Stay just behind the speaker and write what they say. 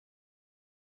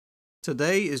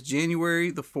Today is January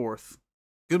the 4th.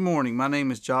 Good morning, my name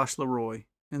is Josh Leroy,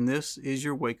 and this is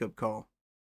your wake-up call.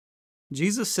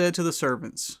 Jesus said to the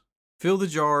servants, "Fill the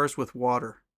jars with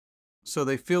water." So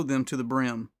they filled them to the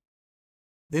brim.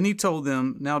 Then he told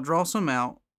them, "Now draw some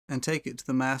out and take it to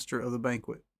the master of the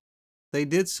banquet." They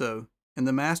did so, and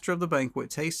the master of the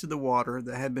banquet tasted the water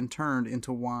that had been turned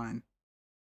into wine.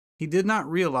 He did not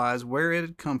realize where it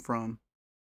had come from,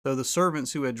 though the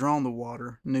servants who had drawn the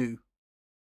water knew.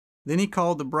 Then he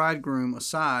called the bridegroom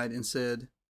aside and said,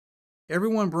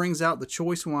 "Everyone brings out the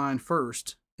choice wine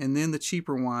first, and then the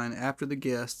cheaper wine after the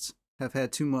guests have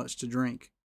had too much to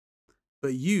drink.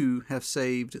 But you have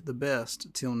saved the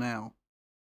best till now."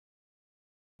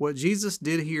 What Jesus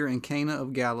did here in Cana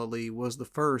of Galilee was the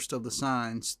first of the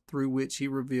signs through which he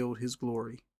revealed his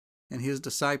glory, and his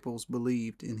disciples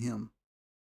believed in him.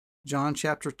 John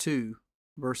chapter 2,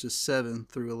 verses 7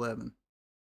 through 11.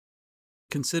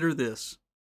 Consider this.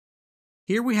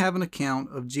 Here we have an account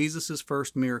of Jesus'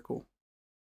 first miracle.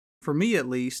 For me, at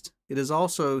least, it is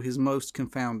also his most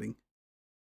confounding.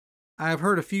 I have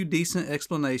heard a few decent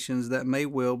explanations that may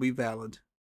well be valid.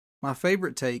 My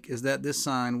favorite take is that this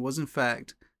sign was in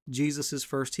fact Jesus'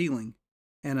 first healing,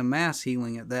 and a mass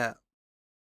healing at that.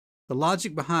 The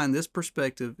logic behind this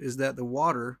perspective is that the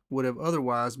water would have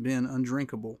otherwise been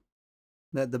undrinkable,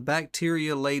 that the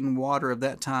bacteria-laden water of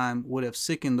that time would have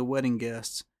sickened the wedding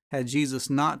guests had Jesus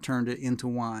not turned it into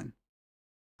wine.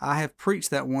 I have preached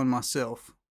that one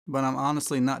myself, but I'm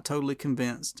honestly not totally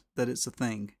convinced that it's a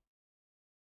thing.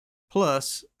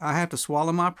 Plus, I have to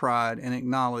swallow my pride and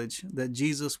acknowledge that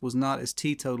Jesus was not as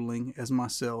teetotaling as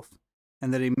myself,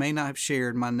 and that he may not have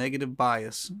shared my negative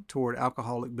bias toward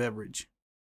alcoholic beverage.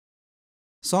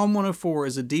 Psalm 104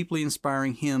 is a deeply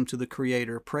inspiring hymn to the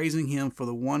Creator, praising him for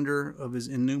the wonder of his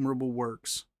innumerable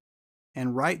works.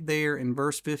 And right there in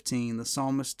verse 15, the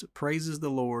psalmist praises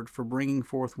the Lord for bringing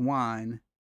forth wine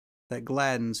that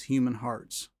gladdens human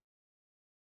hearts.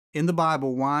 In the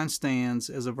Bible, wine stands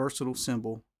as a versatile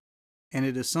symbol, and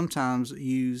it is sometimes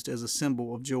used as a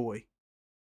symbol of joy.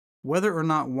 Whether or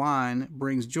not wine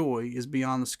brings joy is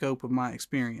beyond the scope of my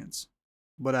experience,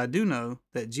 but I do know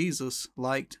that Jesus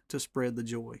liked to spread the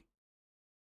joy.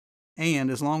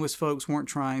 And as long as folks weren't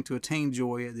trying to attain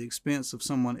joy at the expense of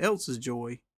someone else's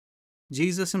joy,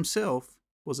 Jesus himself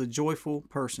was a joyful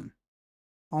person.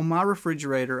 On my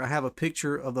refrigerator, I have a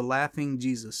picture of the laughing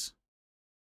Jesus.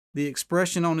 The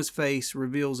expression on his face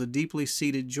reveals a deeply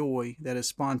seated joy that has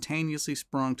spontaneously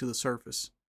sprung to the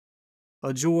surface,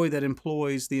 a joy that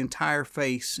employs the entire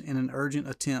face in an urgent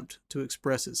attempt to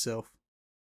express itself.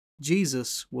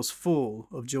 Jesus was full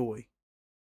of joy.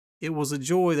 It was a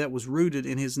joy that was rooted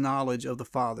in his knowledge of the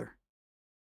Father.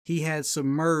 He had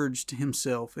submerged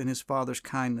himself in his Father's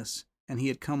kindness, and he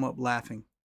had come up laughing.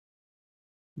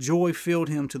 Joy filled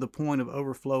him to the point of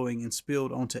overflowing and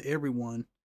spilled onto everyone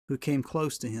who came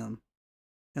close to him,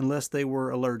 unless they were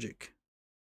allergic.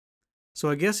 So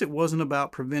I guess it wasn't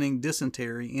about preventing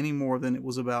dysentery any more than it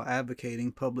was about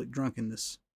advocating public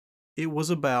drunkenness. It was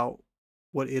about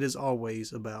what it is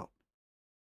always about: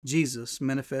 Jesus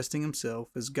manifesting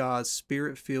himself as God's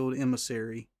spirit-filled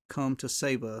emissary come to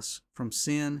save us from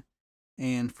sin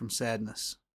and from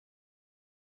sadness.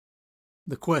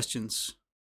 The questions.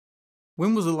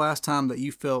 When was the last time that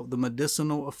you felt the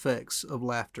medicinal effects of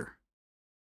laughter?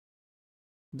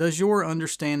 Does your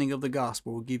understanding of the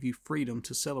gospel give you freedom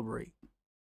to celebrate?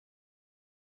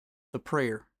 The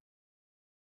prayer.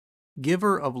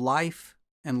 Giver of life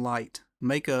and light,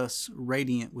 make us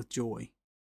radiant with joy.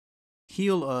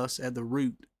 Heal us at the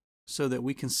root so that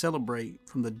we can celebrate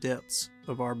from the depths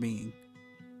of our being.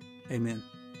 Amen.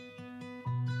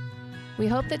 We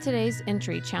hope that today's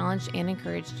entry challenged and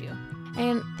encouraged you.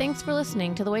 And thanks for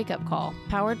listening to the Wake Up Call,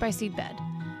 powered by Seedbed.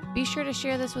 Be sure to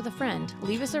share this with a friend,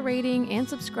 leave us a rating, and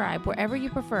subscribe wherever you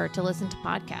prefer to listen to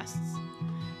podcasts.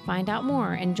 Find out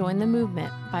more and join the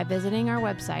movement by visiting our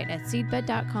website at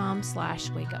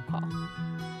seedbed.com/wakeupcall.